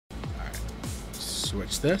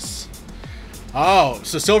Switch this. Oh,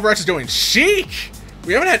 so Silverette is doing Sheik!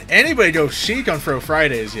 We haven't had anybody go Sheik on Fro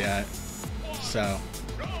Fridays yet. So.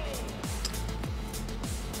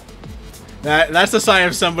 That's the sign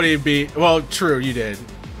of somebody being... Well, true, you did.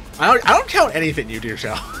 I don't count anything you do,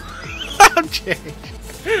 Shell. I'm kidding.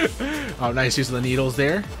 Oh, nice use of the needles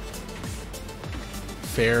there.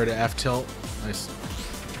 Fair to F tilt. Nice.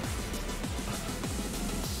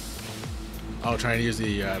 Oh, trying to use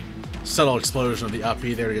the subtle explosion of the up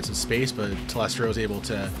B there to get some space, but Telestrio is able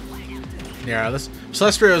to narrow this.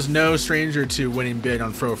 Telestrio is no stranger to winning big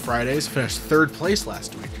on Fro Fridays. Finished 3rd place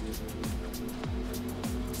last week.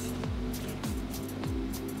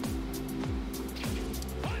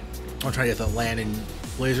 I'll try to get the landing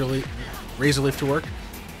razor leaf to work.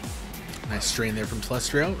 Nice strain there from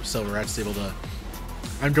Telestrio. Silverette's able to...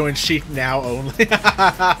 I'm going Sheik now only.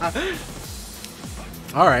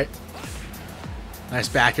 Alright. Nice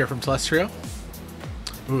back air from Telestrio.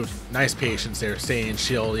 Ooh, nice patience there. Staying in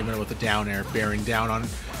shield even with the down air. Bearing down on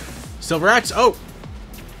Silverette's. Oh!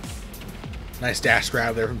 Nice dash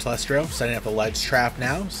grab there from Telestrio. Setting up a ledge trap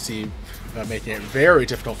now. See, making it very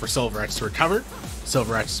difficult for Silverette's to recover.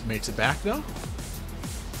 Silverette's makes it back though.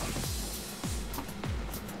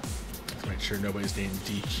 Let's make sure nobody's getting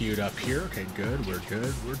DQ'd up here. Okay, good. We're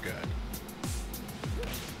good. We're good.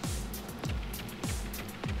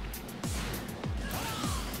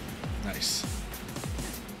 Nice.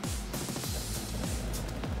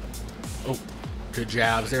 Oh, good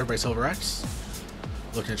jabs there by Silverette's.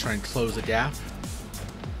 Looking to try and close the gap.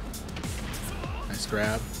 Nice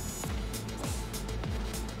grab.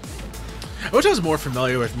 I wish I was more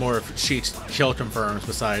familiar with more of Sheik's kill confirms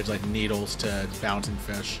besides like needles to bouncing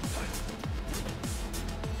fish.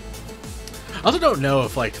 I also don't know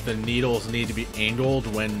if like the needles need to be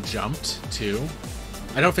angled when jumped too.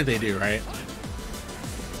 I don't think they do, right?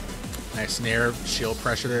 Nice nair shield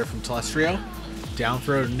pressure there from Telestrio. Down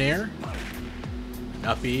throw nair.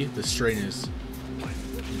 Up B. The string is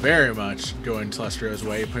very much going Telestrio's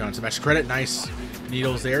way. Putting on some extra credit. Nice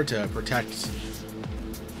needles there to protect.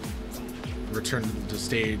 Return to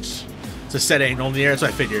stage. It's a set angle in the air. That's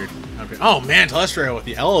what I figured. Okay. Oh man, Telestrio with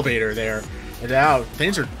the elevator there. And now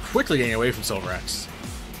things are quickly getting away from Silverette's.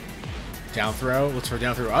 Down throw. Looks for a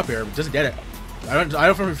down throw up air, but doesn't get it. I don't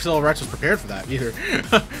know if Silverette's was prepared for that either.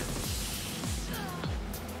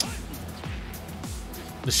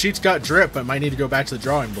 The sheet's got drip, but might need to go back to the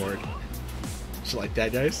drawing board. Just like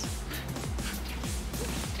that, guys.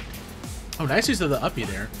 Oh, nice use of the uppie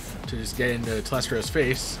there to just get into Telestrio's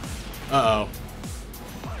face. Uh-oh.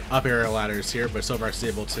 Up air ladders here, but Silverette's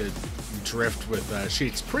able to drift with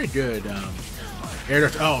Sheik's pretty good air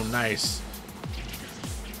drift. Oh, nice.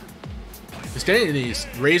 Just getting these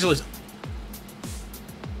razorless.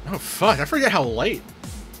 Oh, fuck. I forget how light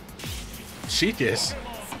Sheik is.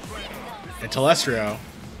 And Telestrio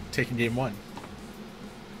taking game 1.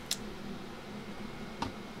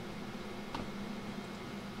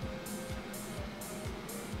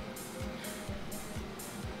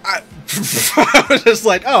 I was just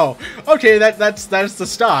like, oh, okay, that's the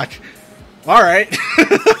stock. All right.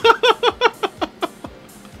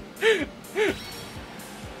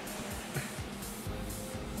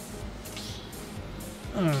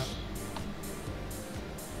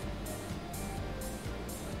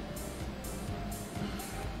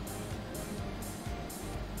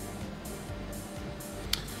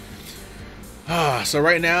 So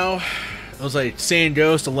right now, it was like Saiyan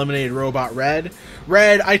Ghost eliminated Robot Red.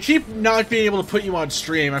 Red, I keep not being able to put you on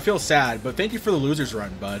stream. I feel sad, but thank you for the losers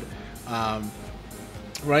run, bud.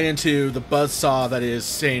 Right into the buzzsaw that is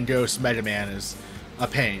Saiyan Ghost Mega Man is a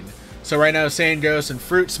pain. So right now, Saiyan Ghost and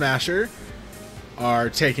Fruit Smasher are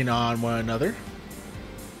taking on one another.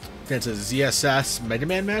 It's a ZSS Mega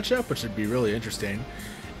Man matchup, which would be really interesting.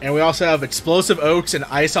 And we also have Explosive Oaks and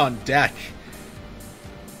Ice on Deck.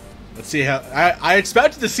 Let's see how... I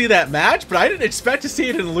expected to see that match, but I didn't expect to see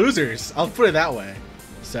it in losers. I'll put it that way.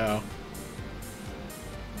 So...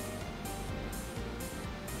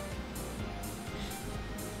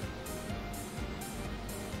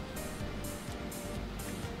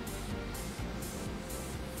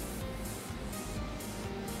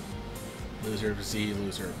 Loser of Z,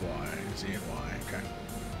 loser of Y. Z and Y, okay.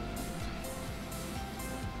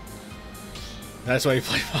 That's why you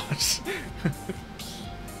play bots.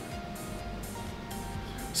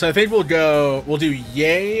 So I think we'll do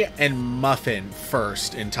Yay and Muffin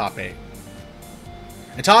first in top 8.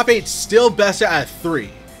 And top 8's still best at 3.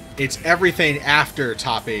 It's everything after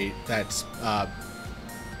top 8 that's, or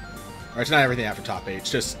it's not everything after top 8. It's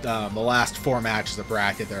just the last 4 matches of the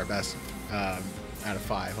bracket that are best out of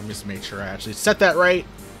 5. Let me just make sure I actually set that right.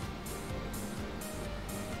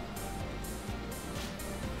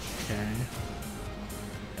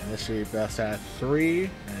 This should be best out of 3,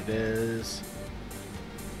 and it is.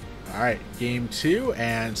 Alright, game 2,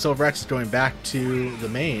 and Silver X is going back to the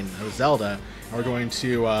main of Zelda. And we're going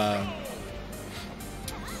to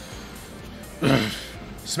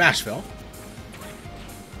Smashville.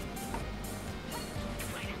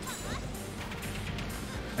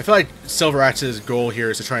 I feel like Silver X's goal here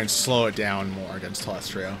is to try and slow it down more against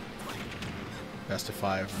Telestrio. Best of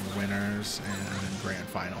 5 winners, and grand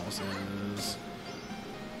finals is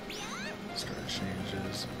strategy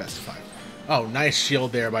changes. Best of 5. Oh, nice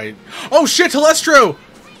shield there by. Oh shit, Telestrio!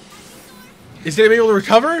 Is he able to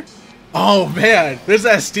recover? Oh man, this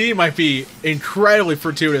SD might be incredibly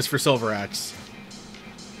fortuitous for Silver X.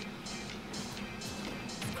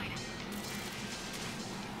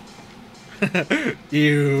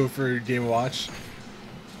 Ew for Game Watch.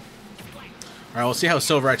 Alright, we'll see how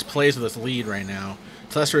Silver X plays with this lead right now.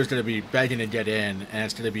 Telestrio is going to be begging to get in, and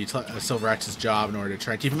it's going to be Silver X's job in order to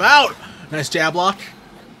try and keep him out. Nice jab lock.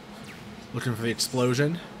 Looking for the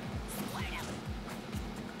explosion.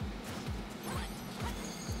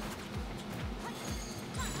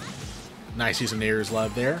 Nice use of Neighbor's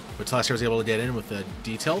Love there, but Telestrio was able to get in with the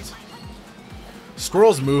D-tilt.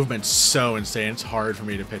 Squirrel's movement's so insane, it's hard for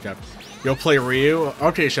me to pick up. You'll play Ryu?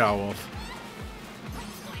 Okay, Shadow Wolf.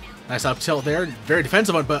 Nice up tilt there. Very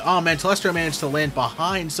defensive one, but oh man, Telestrio managed to land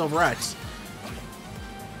behind Silver X.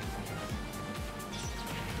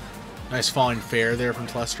 Nice falling fair there from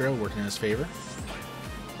Telestrio, working in his favor.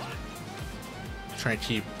 Trying to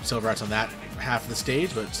keep Silver X on that half of the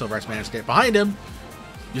stage, but Silver X managed to get behind him.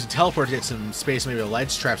 Using teleport to get some space, maybe a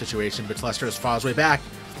ledge trap situation, but Telestrio just fought his way back.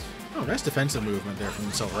 Oh, nice defensive movement there from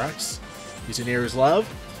Silver X. Using Neighbor's Love.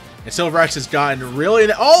 And Silver X has gotten really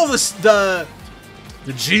into all of this, the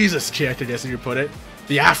Jesus kick, I guess you could put it.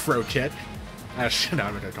 The Afro kick. No, I'm not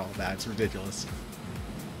going to call it that. It's ridiculous.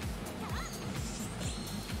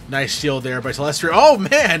 Nice shield there by Telestrio. Oh,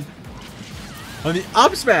 man! On the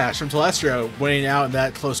up smash from Telestrio, winning out in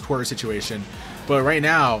that close quarter situation. But right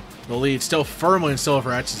now, the lead still firmly in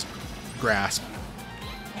Silver X's grasp.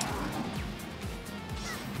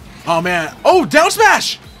 Oh, man. Oh, down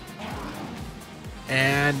smash!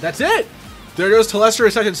 And that's it. There goes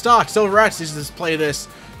Telestrio second stock. Silver X needs to play this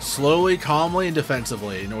slowly, calmly, and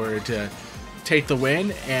defensively in order to take the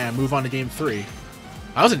win and move on to game 3.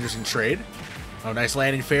 That was an interesting trade. Oh, nice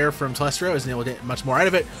landing fair from Telestrio. Isn't able to get much more out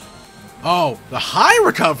of it. Oh, the high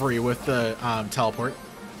recovery with the teleport.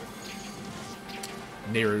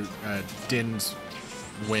 Near Din's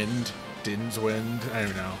Wind. Din's Wind. I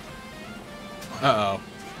don't know. Uh-oh.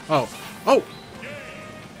 Oh. Oh!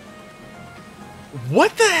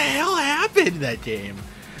 What the hell happened in that game?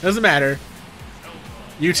 Doesn't matter.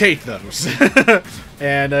 You take those.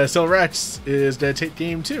 And Silver X is going to take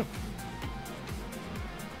game 2.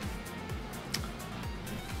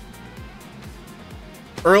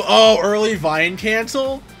 Early Vine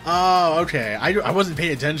cancel? Oh, okay. I wasn't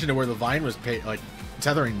paying attention to where the Vine was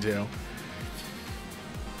tethering to.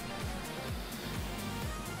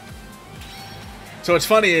 So what's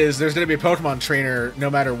funny is there's going to be a Pokemon trainer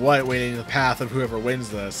no matter what waiting in the path of whoever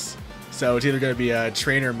wins this. So it's either going to be a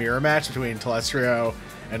trainer mirror match between Telestrio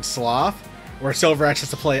and Sloth, or Silver X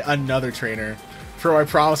has to play another trainer. Fro, I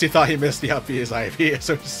promise he thought he missed the up B as IP,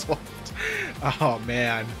 so he swapped. Oh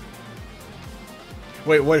man.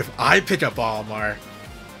 Wait, what if I pick up Olimar?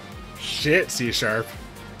 Shit, C Sharp.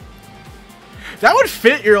 That would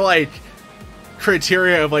fit your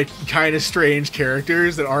criteria of kind of strange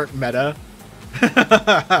characters that aren't meta.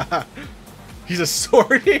 He's a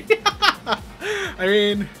sortie. I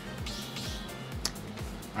mean,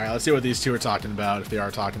 all right, let's see what these two are talking about, if they are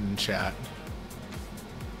talking in chat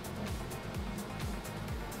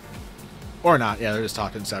or not. Yeah, they're just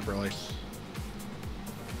talking separately.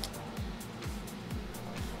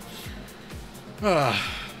 Let's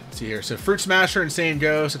see here. So Fruit Smasher, Insane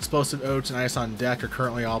Ghost, Explosive Oats, and Ice on Deck are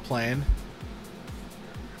currently all playing.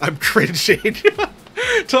 I'm cringing.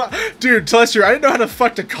 Dude, Telestrio, I didn't know how the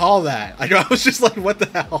fuck to call that. I was just like, what the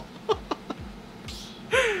hell?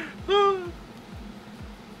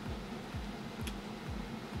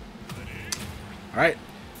 Alright,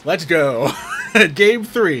 let's go. Game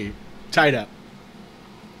 3. Tied up.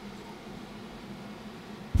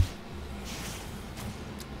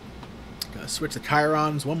 Gotta switch the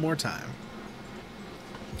Chirons one more time.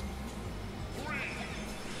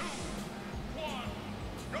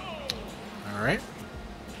 Alright.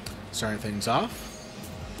 Starting things off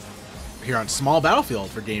here on Small Battlefield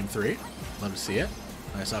for Game 3. Love to see it.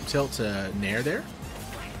 Nice up tilt to Nair there.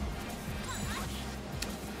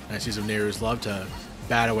 Nice use of Nair's Love to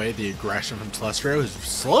bat away the aggression from Telestrio, who's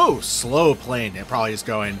slow playing it. Probably just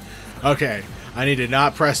going, okay, I need to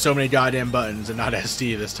not press so many goddamn buttons and not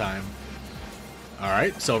SD this time.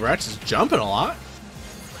 Alright, Silverette is jumping a lot.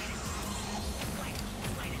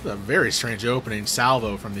 It's a very strange opening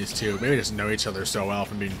salvo from these two. Maybe they just know each other so well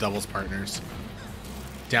from being doubles partners.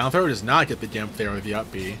 Down throw does not get the gimp there with the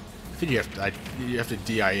up B. I think you have to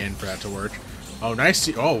DI in for that to work. Oh, nice.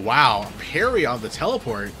 Oh, wow. Parry on the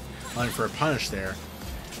teleport. Looking for a punish there.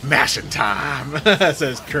 Mashing time,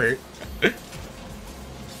 says Kurt.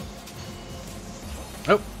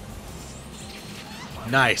 Oh.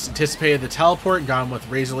 Nice. Anticipated the teleport. Gone with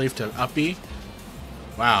Razor Leaf to up B.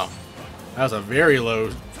 Wow. That was a very low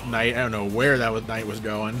knight. I don't know where that knight was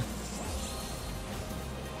going.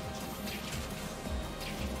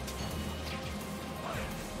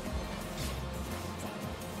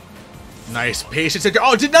 Nice patience.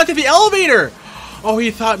 Oh, did not get the elevator! Oh,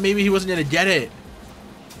 he thought maybe he wasn't going to get it.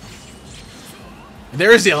 And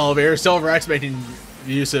there's the elevator. Silverette making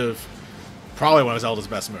use of probably one of Zelda's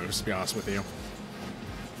best moves, to be honest with you.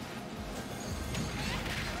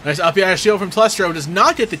 Nice up air shield from Telestrio. Does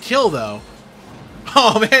not get the kill, though.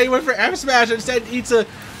 Oh, man, he went for F smash and instead eats a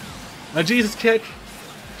Jesus kick.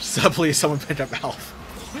 So please, someone pick up health.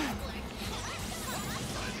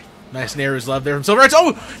 Nice Nair's love there from Silverette.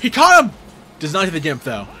 Oh, he caught him! Does not get the gimp,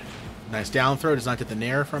 though. Nice down throw. Does not get the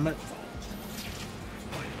Nair from it.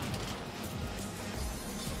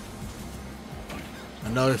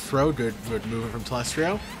 Another throw. Good movement from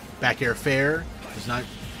Telestrio. Back air fair. Does not...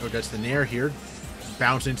 Oh, that's the Nair here.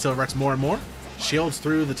 Bouncing Silverette's more and more. Shields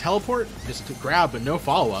through the teleport. Just a grab, but no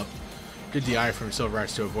follow-up. Good DI from Silverette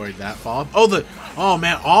to avoid that follow-up. Oh,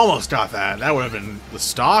 man, almost got that. That would have been the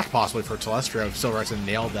stock, possibly, for Telestrio if Silverette had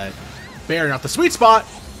nailed that bear. Not the sweet spot.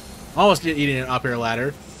 Almost eating an up air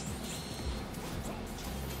ladder.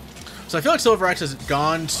 So I feel like Silverette has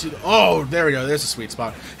gone to... Oh, there we go. There's a sweet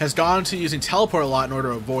spot. Has gone to using teleport a lot in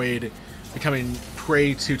order to avoid becoming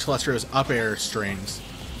prey to Telestrio's up air strings.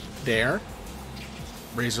 There.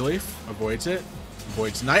 Razor Leaf. Avoids it.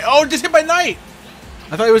 Avoids Knight. Oh, just hit by Knight!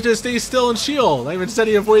 I thought he was going to stay still and shield. I even said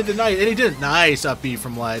he avoided the Knight, and he didn't. Nice up B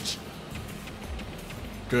from ledge.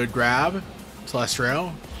 Good grab.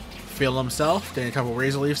 Telestrio. Feel himself. Getting a couple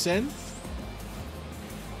Razor Leafs in.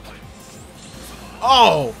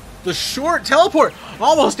 Oh! The short teleport.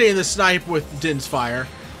 Almost getting the snipe with Din's fire.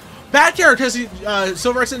 Back air because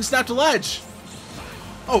Silverette didn't snap to ledge.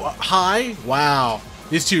 Oh, high? Wow.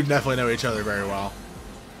 These two definitely know each other very well.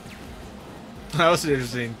 That was an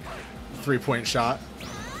interesting three-point shot.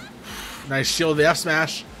 Nice shield the F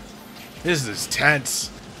smash. This is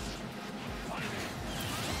tense.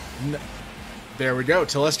 There we go.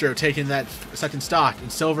 Telestrio taking that second stock.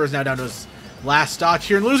 And Silver is now down to his last stock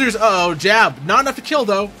here in losers. Uh-oh, jab. Not enough to kill,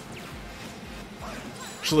 though.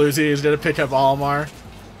 Shaluzi is going to pick up Olimar.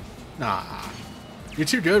 Nah. You're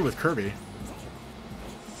too good with Kirby.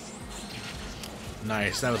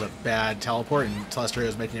 Nice. That was a bad teleport, and Telestrio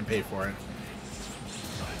is making him pay for it.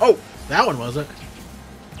 Oh, that one wasn't.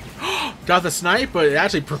 Got the snipe, but it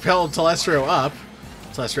actually propelled Telestrio up.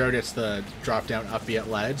 Telestrio gets the drop down up B at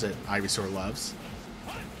ledge that Ivysaur loves.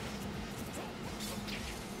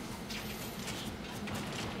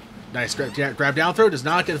 Nice grab down throw. Does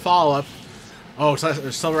not get the follow up. Oh,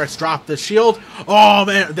 Silverette's dropped the shield. Oh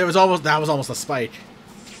man, that was almost a spike.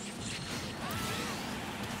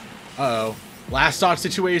 Uh-oh. Last stock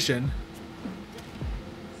situation.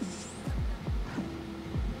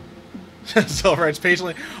 Silverette's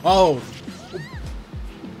patiently. Oh.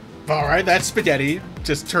 Alright, that spaghetti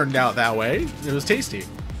just turned out that way. It was tasty.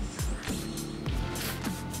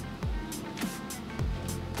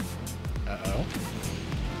 Uh-oh.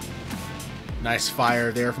 Nice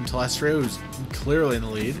fire there from Telestrio, who's clearly in the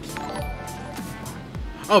lead.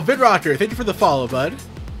 Oh, VidRocker, thank you for the follow, bud.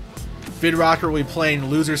 VidRocker will be playing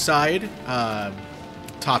loser side,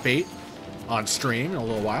 top 8 on stream in a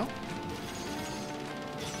little while.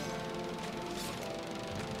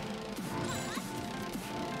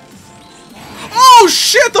 Oh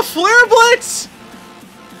shit, the Flare Blitz!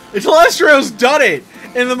 Telestrio's done it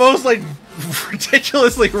in the most like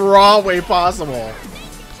ridiculously raw way possible.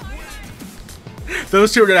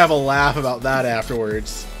 Those two are gonna have a laugh about that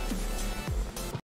afterwards.